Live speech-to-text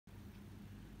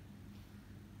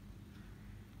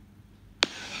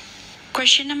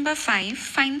Question number 5.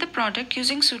 Find the product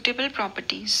using suitable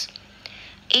properties.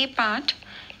 A part,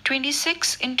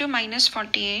 26 into minus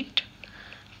 48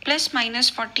 plus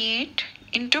minus 48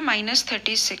 into minus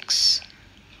 36.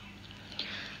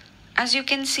 As you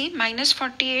can see, minus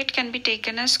 48 can be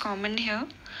taken as common here.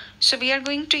 So we are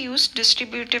going to use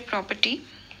distributive property.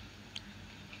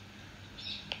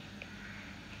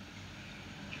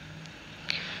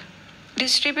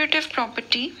 Distributive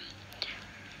property,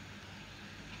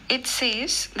 it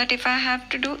says that if I have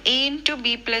to do A into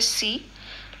B plus C,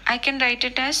 I can write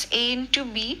it as A into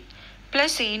B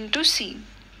plus A into C.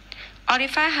 Or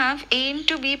if I have A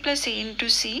into B plus A into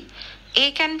C,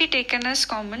 A can be taken as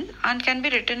common and can be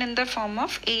written in the form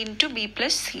of A into B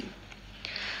plus C.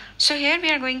 So here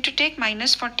we are going to take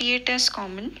minus 48 as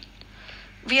common.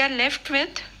 We are left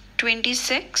with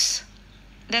 26,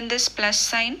 then this plus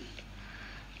sign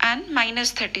and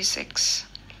minus 36.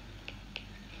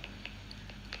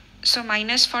 So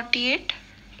minus 48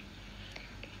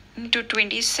 into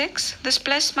 26, this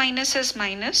plus minus is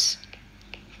minus.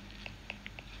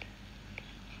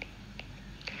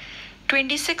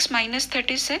 26 minus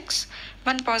 36,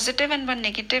 one positive and one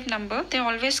negative number, they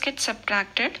always get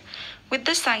subtracted with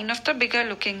the sign of the bigger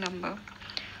looking number.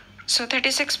 So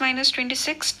 36 minus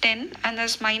 26, 10, and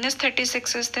as minus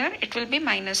 36 is there, it will be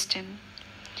minus 10.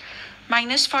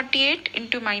 Minus 48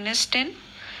 into minus 10,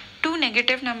 two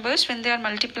negative numbers, when they are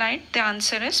multiplied, the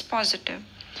answer is positive.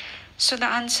 So the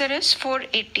answer is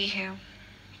 480 here.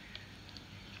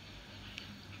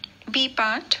 B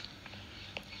part,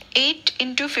 8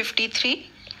 into 53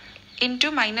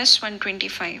 into minus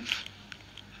 125.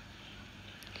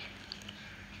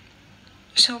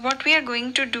 So what we are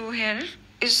going to do here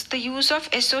is the use of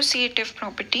associative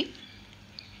property.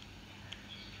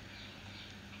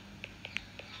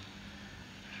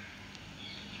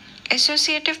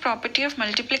 Associative property of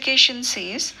multiplication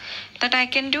says that I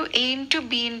can do A into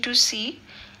B into C.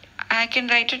 I can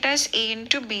write it as A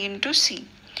into B into C.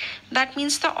 That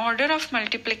means the order of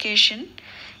multiplication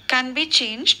can be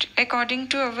changed according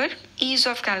to our ease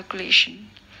of calculation.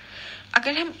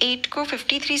 अगर हम 8 को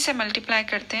 53 से multiply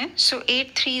करते हैं, so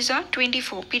 8 3s are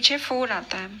 24, पीछे 4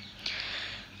 आता है.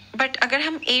 But अगर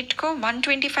हम 8 को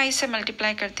 125 से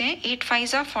मल्टीप्लाई करते हैं, 8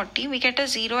 5s are 40, we get a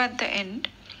 0 at the end.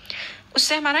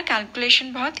 उससे हमारा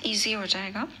कैलकुलेशन बहुत इजी हो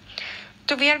जाएगा.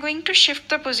 तो we are going to shift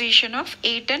the position of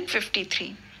 8 and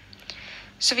 53.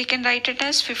 So we can write it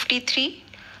as 53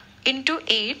 into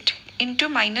 8 into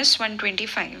minus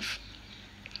 125.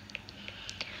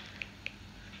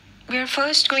 We are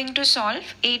first going to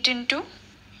solve 8 into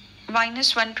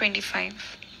minus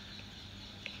 125.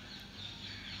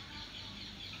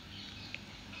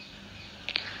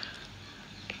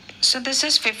 So this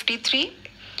is 53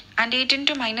 and 8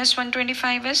 into minus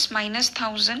 125 is minus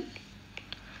 1000.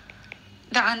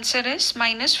 The answer is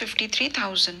minus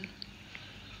 53,000.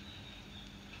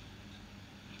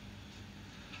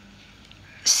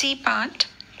 C part,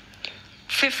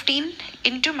 15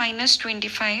 into minus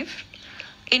 25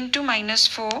 into minus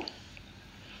 4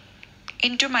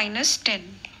 into minus 10.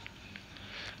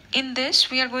 In this,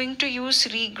 we are going to use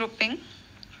regrouping.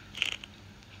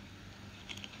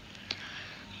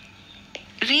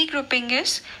 Regrouping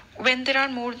is when there are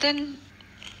more than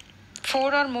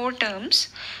 4 or more terms,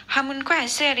 हम उनको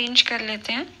ऐसे arrange कर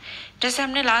लेते हैं जैसे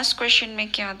हमने last question में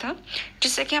किया था,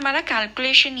 जिससे कि हमारा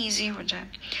कैलकुलेशन इजी हो जाए.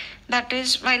 That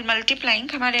is, while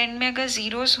multiplying, हमारे एंड में अगर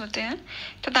zeros होते हैं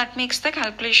तो that makes the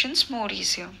calculations more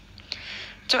easier.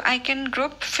 So I can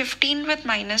group 15 with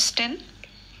minus 10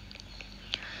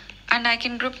 and I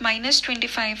can group minus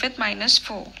 25 with minus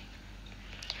 4.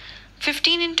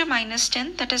 15 into minus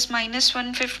 10, that is minus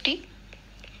 150,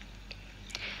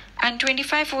 and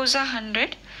 25 4s are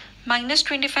 100. Minus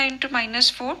 25 into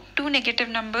minus 4, two negative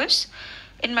numbers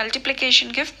in multiplication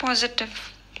give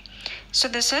positive. So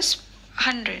this is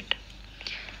 100.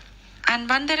 And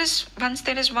once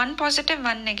there is one positive,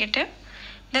 one negative,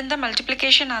 then the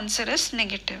multiplication answer is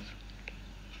negative.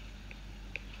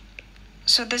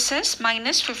 So this is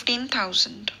minus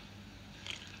 15,000.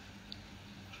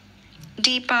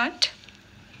 D part,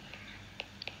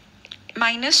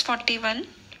 minus 41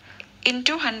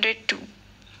 into 102.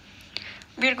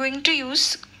 We are going to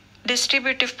use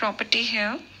distributive property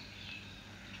here.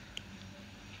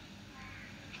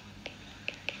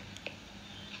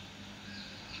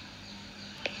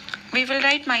 We will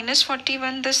write minus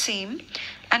 41 the same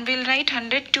and we'll write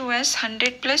 102 as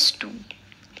 100 plus 2.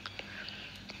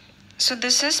 So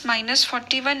this is minus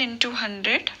 41 into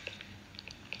 100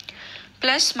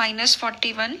 plus minus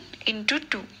 41 into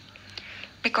 2.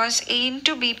 Because A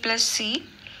into B plus C,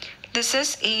 this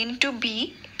is A into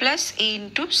B plus A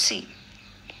into C.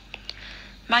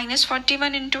 minus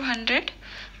 41 into 100,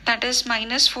 that is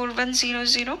minus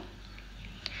 4100,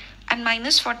 and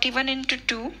minus 41 into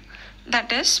 2,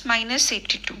 that is minus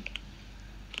 82.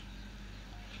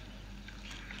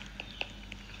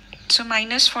 So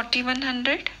minus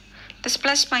 4100, this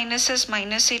plus minus is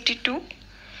minus 82.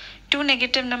 Two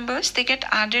negative numbers, they get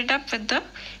added up with the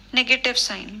negative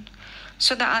sign.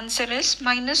 So the answer is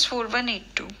minus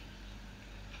 4182.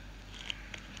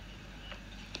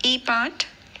 E part,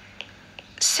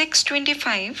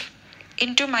 625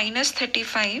 into minus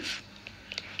 35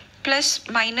 plus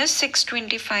minus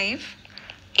 625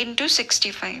 into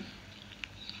 65.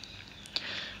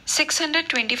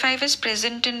 625 is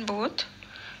present in both.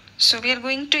 So we are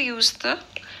going to use the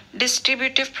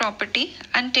distributive property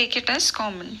and take it as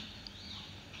common.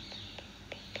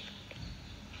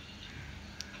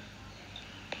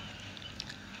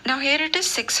 Now here it is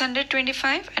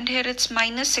 625 and here it's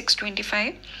minus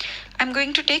 625. I'm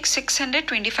going to take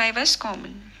 625 as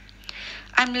common.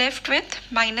 I'm left with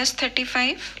minus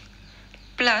 35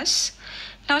 plus.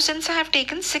 Now since I have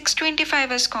taken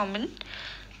 625 as common,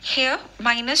 here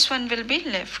minus 1 will be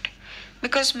left.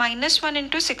 Because minus 1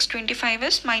 into 625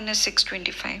 is minus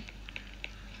 625.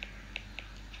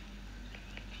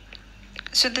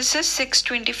 So this is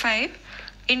 625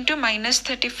 into minus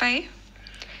 35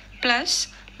 plus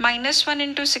minus 1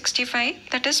 into 65,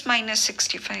 that is minus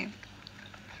 65.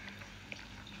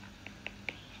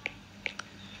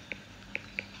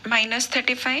 Minus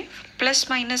 35 plus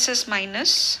minus is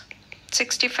minus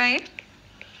 65.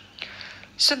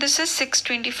 So this is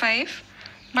 625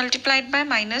 multiplied by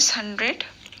minus 100,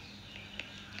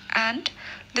 and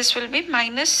this will be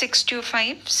minus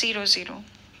 62500.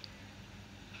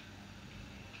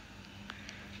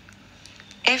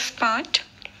 F part,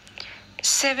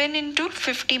 7 into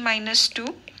 50 minus 2.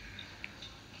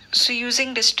 So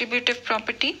using distributive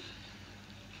property,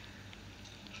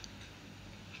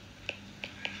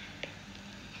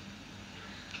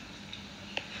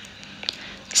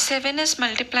 seven is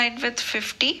multiplied with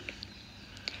 50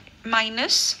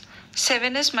 minus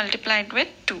 7 is multiplied with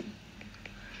 2.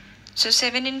 So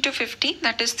 7 into 50,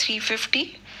 that is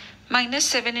 350, minus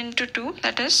 7 into 2,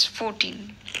 that is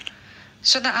 14.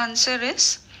 So the answer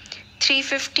is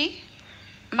 350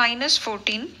 minus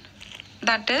 14,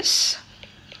 that is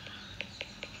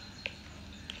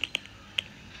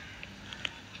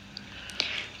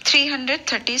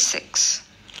 336.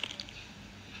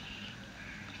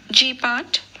 G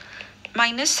part,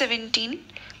 minus 17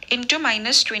 into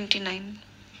minus 29.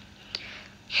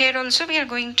 Here also we are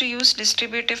going to use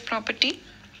distributive property.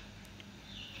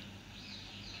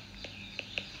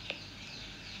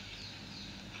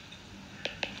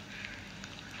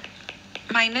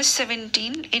 Minus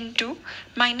 17 into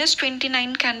minus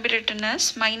 29 can be written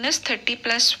as minus 30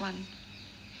 plus 1.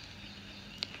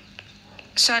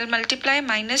 So I'll multiply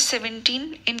minus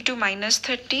 17 into minus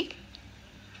 30,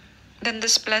 then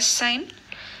this plus sign,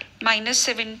 minus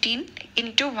 17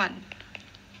 into 1.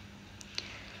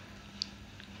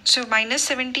 So minus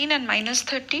 17 and minus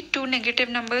 30, two negative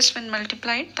numbers when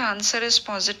multiplied, the answer is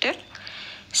positive.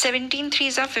 17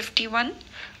 threes are 51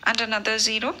 and another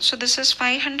 0. So this is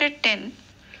 510.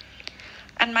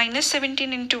 And minus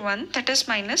 17 into 1, that is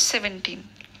minus 17.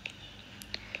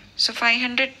 So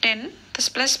 510, this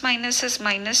plus minus is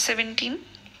minus 17.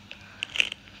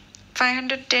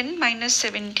 510 minus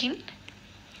 17.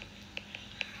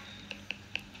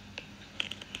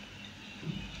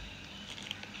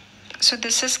 So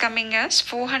this is coming as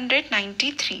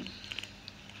 493.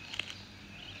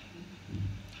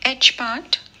 H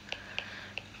part,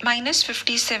 minus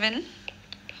 57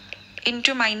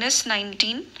 into minus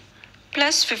 19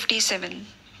 plus 57.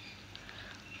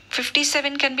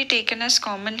 57 can be taken as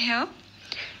common here.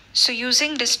 So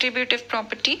using distributive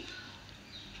property,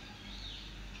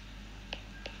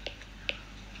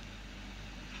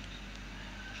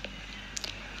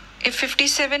 if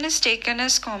 57 is taken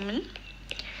as common,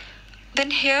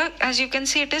 then here as you can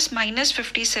see it is minus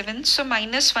 57, so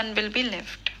minus 1 will be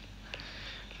left.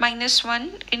 Minus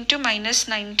 1 into minus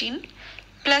 19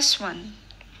 plus 1.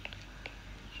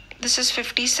 This is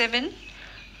 57.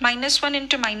 Minus 1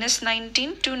 into minus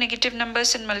 19, two negative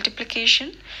numbers in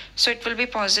multiplication, so it will be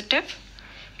positive.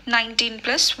 19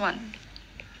 plus 1,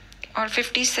 or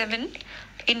 57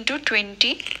 into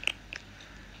 20.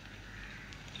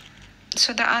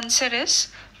 So the answer is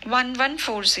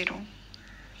 1140.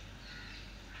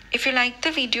 If you like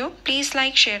the video, please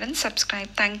like, share and subscribe.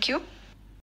 Thank you.